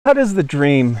How does the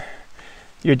dream,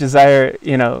 your desire,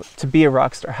 to be a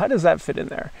rock star, how does that fit in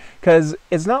there? Because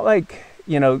it's not like,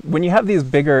 when you have these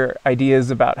bigger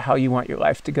ideas about how you want your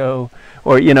life to go,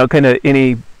 or, kind of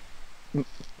any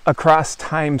across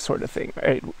time sort of thing,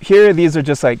 right? Here, these are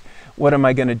just like, what am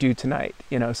I going to do tonight?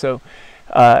 So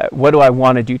what do I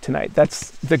want to do tonight?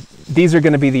 These are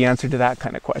going to be the answer to that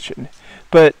kind of question.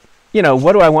 But,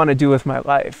 what do I want to do with my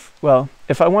life? Well,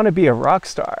 if I want to be a rock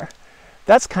star,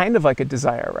 that's kind of like a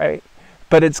desire, right?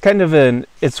 But it's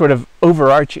it's sort of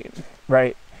overarching,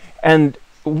 right? And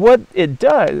what it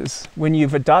does when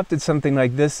you've adopted something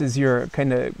like this as your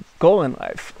kind of goal in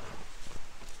life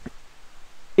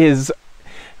is,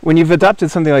 when you've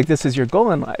adopted something like this as your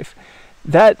goal in life,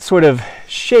 that sort of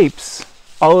shapes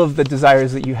all of the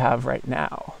desires that you have right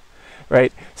now,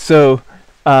 right? So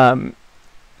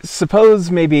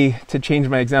suppose, maybe to change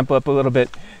my example up a little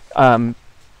bit,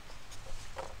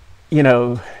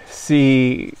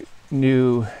 see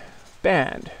new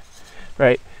band,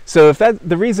 right? So if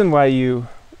the reason why you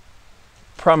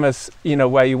promise,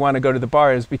 why you want to go to the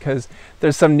bar is because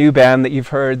there's some new band that you've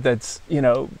heard that's,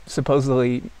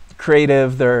 supposedly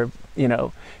creative, they're,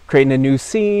 creating a new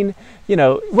scene,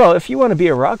 well, if you want to be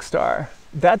a rock star,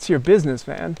 that's your business,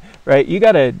 man, right? You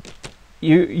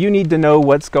need to know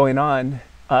what's going on,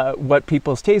 what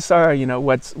people's tastes are,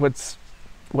 what's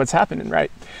happening,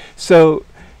 right? So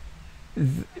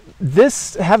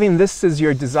having this as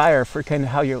your desire for kind of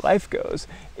how your life goes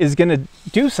is going to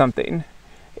do something.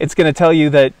 It's going to tell you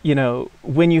that,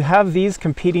 when you have these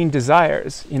competing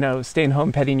desires, staying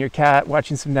home, petting your cat,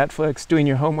 watching some Netflix, doing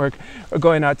your homework, or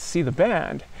going out to see the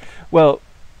band, well,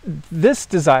 this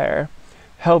desire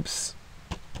helps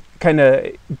kind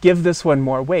of give this one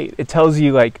more weight. It tells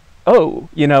you like, oh,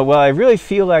 well, I really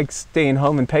feel like staying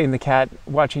home and petting the cat,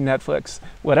 watching Netflix,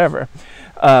 whatever.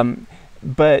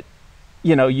 But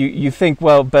you think,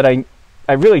 well, but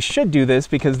I really should do this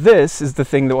because this is the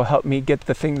thing that will help me get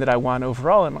the thing that I want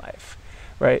overall in life,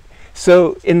 right?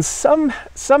 So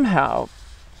somehow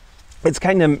it's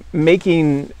kind of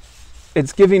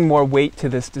it's giving more weight to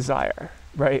this desire,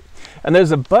 right? And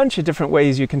there's a bunch of different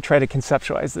ways you can try to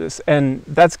conceptualize this, and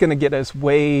that's going to get us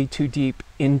way too deep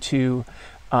into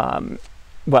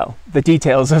the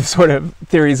details of sort of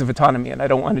theories of autonomy, and I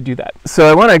don't want to do that. So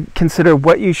I want to consider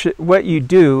what you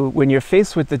do when you're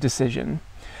faced with the decision,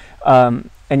 and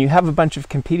you have a bunch of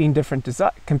competing different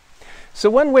desires. So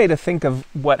one way to think of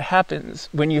what happens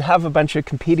when you have a bunch of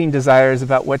competing desires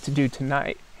about what to do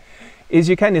tonight is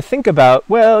you kind of think about,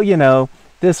 well,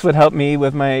 this would help me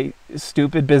with my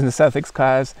stupid business ethics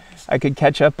class. I could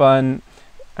catch up on,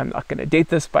 I'm not going to date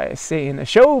this by saying a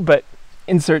show, but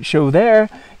insert show there.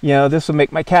 This will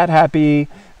make my cat happy.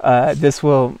 This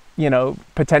will,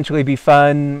 potentially be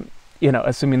fun,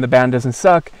 assuming the band doesn't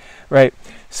suck, right?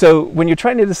 So when you're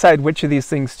trying to decide which of these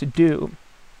things to do,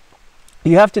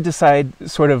 you have to decide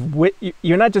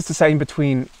you're not just deciding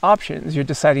between options, you're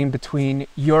deciding between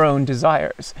your own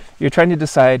desires. You're trying to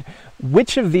decide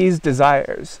which of these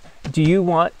desires do you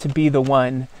want to be the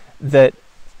one that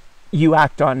you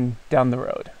act on down the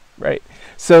road, right?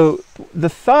 So the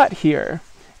thought here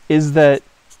is that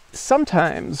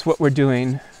sometimes what we're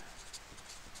doing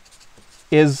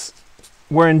is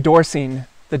we're endorsing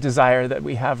the desire that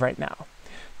we have right now,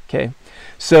 okay?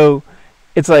 So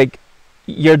it's like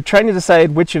you're trying to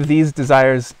decide which of these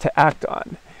desires to act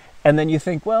on. And then you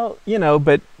think, well,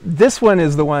 but this one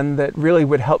is the one that really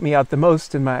would help me out the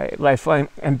most in my lifelong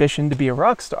ambition to be a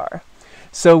rock star.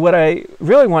 So what I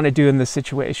really want to do in this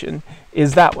situation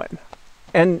is that one.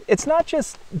 And it's not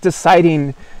just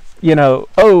deciding,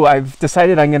 oh, I've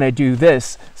decided I'm going to do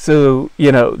this, so,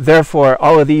 therefore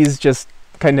all of these just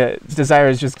kind of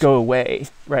desires just go away,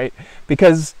 right?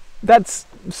 Because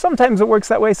sometimes it works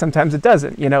that way, sometimes it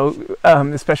doesn't,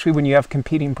 especially when you have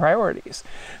competing priorities.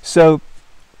 So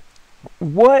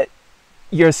what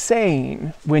you're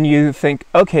saying when you think,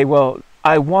 okay, well,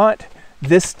 I want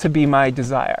this to be my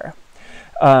desire,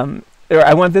 or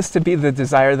I want this to be the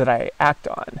desire that I act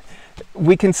on,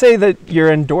 we can say that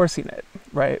you're endorsing it,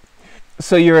 right?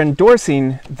 So you're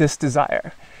endorsing this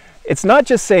desire. It's not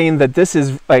just saying that this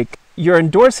is like,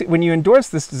 when you endorse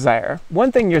this desire,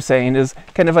 one thing you're saying is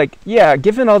kind of like, yeah,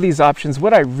 given all these options,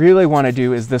 what I really want to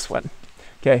do is this one,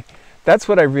 okay? That's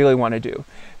what I really want to do.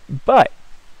 But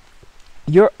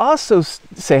you're also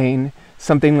saying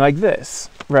something like this,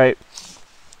 right?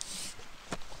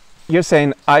 You're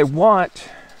saying, I want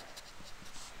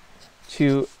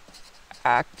to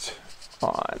act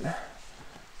on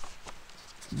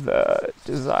the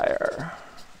desire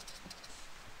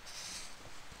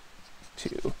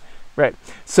to, right?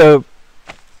 So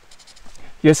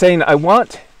you're saying, I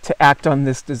want to act on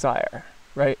this desire.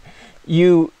 right?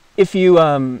 If you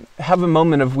have a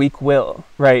moment of weak will,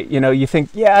 right? You think,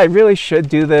 yeah, I really should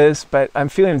do this, but I'm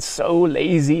feeling so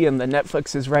lazy and the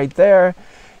Netflix is right there.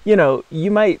 You're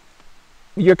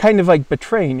kind of like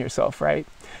betraying yourself, right?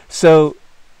 So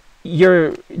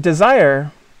your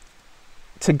desire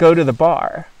to go to the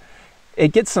bar,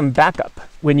 it gets some backup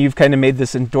when you've kind of made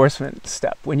this endorsement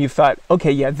step, when you've thought,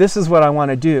 okay, yeah, this is what I want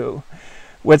to do.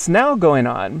 What's now going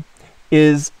on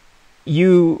is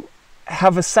you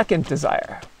have a second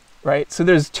desire, right? So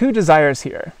there's two desires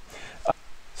here.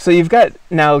 So you've got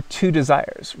now two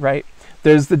desires, right?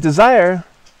 There's the desire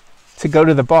to go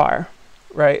to the bar,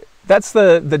 right? That's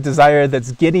the desire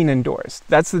that's getting endorsed.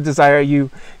 That's the desire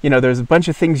there's a bunch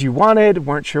of things you wanted,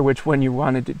 weren't sure which one you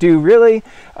wanted to do really.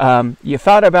 You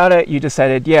thought about it, you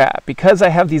decided, yeah, because I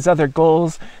have these other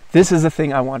goals, this is the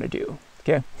thing I want to do,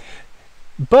 okay?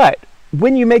 But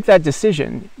when you make that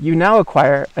decision, you now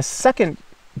acquire a second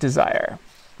desire,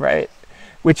 right?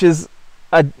 Which is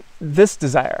this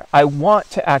desire. I want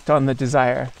to act on the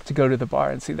desire to go to the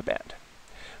bar and see the band,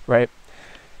 right?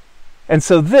 And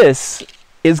so this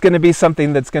is going to be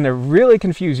something that's going to really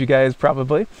confuse you guys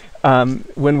probably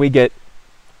when we get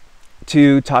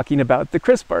to talking about the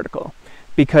crisp article,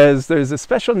 because there's a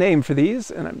special name for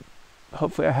these, and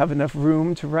hopefully I have enough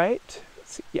room to write.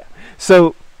 Let's see. Yeah.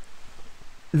 So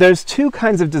there's two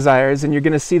kinds of desires, and you're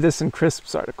going to see this in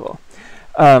Crisp's article.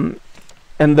 And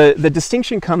the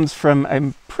distinction comes from,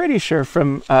 I'm pretty sure,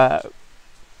 from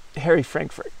Harry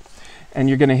Frankfurt. And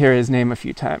you're going to hear his name a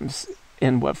few times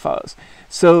in what follows.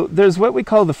 So there's what we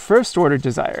call the first order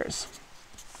desires.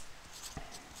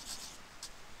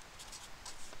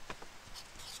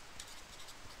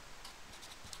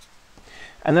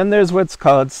 And then there's what's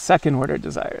called second order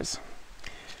desires.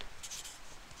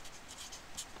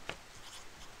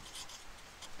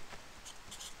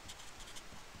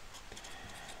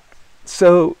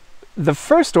 So the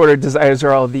first order desires are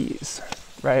all these,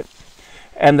 right?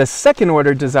 And the second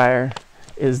order desire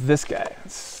is this guy.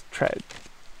 Let's try it.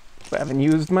 I haven't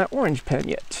used my orange pen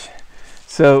yet.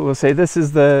 So we'll say this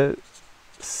is the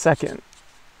second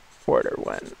order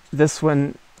one. This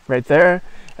one right there.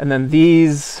 And then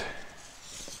these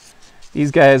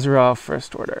guys are all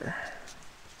first order.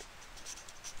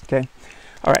 Okay.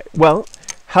 All right. Well,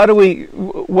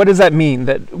 what does that mean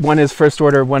that one is first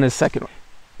order, one is second order?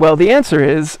 Well, the answer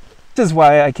is, this is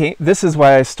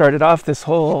why I started off this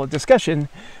whole discussion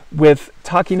with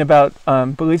talking about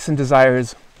beliefs and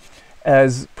desires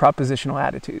as propositional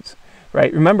attitudes,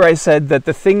 right? Remember I said that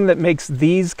the thing that makes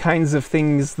these kinds of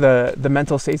things the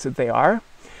mental states that they are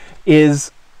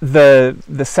is the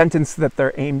sentence that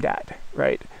they're aimed at,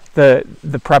 right?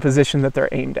 The proposition that they're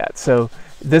aimed at. So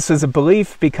this is a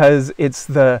belief because it's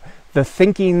the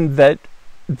thinking that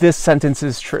this sentence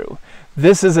is true.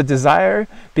 This is a desire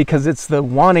because it's the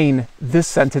wanting this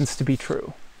sentence to be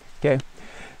true, okay?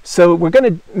 So we're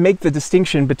going to make the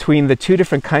distinction between the two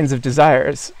different kinds of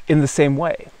desires in the same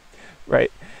way,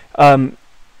 right?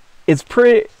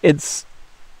 It's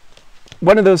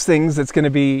one of those things that's going to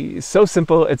be so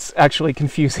simple, it's actually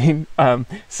confusing.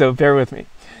 So bear with me,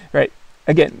 right?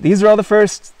 Again, these are all the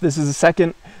first, this is the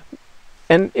second.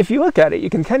 And if you look at it, you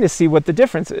can kind of see what the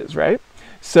difference is, right?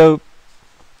 So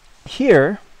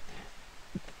here,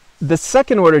 the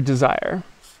second order desire,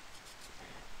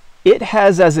 it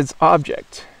has as its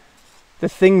object the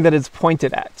thing that it's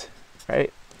pointed at,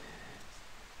 right?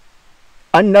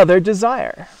 Another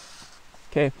desire,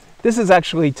 okay? This is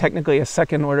actually technically a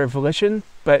second order volition,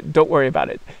 but don't worry about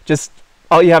it. Just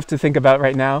all you have to think about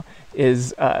right now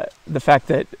is the fact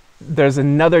that there's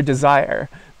another desire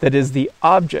that is the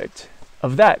object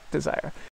of that desire.